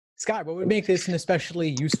Scott, what would make this an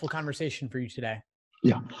especially useful conversation for you today?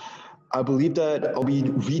 Yeah, I believe that I'll be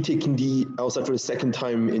retaking the LSAT for the second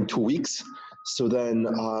time in 2 weeks. So then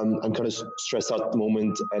I'm kind of stressed out at the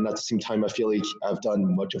moment, and at the same time, I feel like I've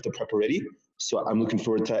done much of the prep already. So I'm looking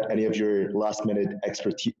forward to any of your last-minute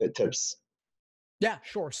expert tips. Yeah,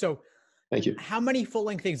 sure. So thank you. How many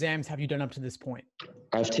full-length exams have you done up to this point?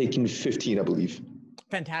 I've taken 15, I believe.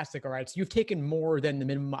 Fantastic. All right. So you've taken more than the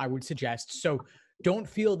minimum I would suggest. So don't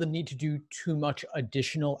feel the need to do too much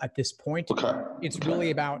additional at this point. Okay. It's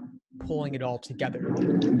really about pulling it all together.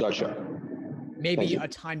 Gotcha. Maybe a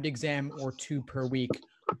timed exam or 2 per week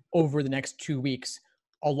over the next 2 weeks,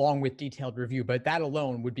 along with detailed review, but that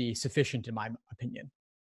alone would be sufficient in my opinion.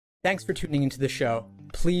 Thanks for tuning into the show.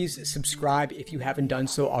 Please subscribe if you haven't done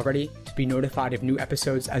so already to be notified of new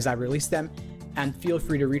episodes as I release them, and feel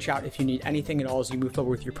free to reach out if you need anything at all as you move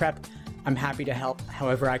forward with your prep. I'm happy to help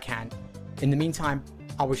however I can. In the meantime,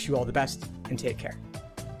 I'll wish you all the best and take care.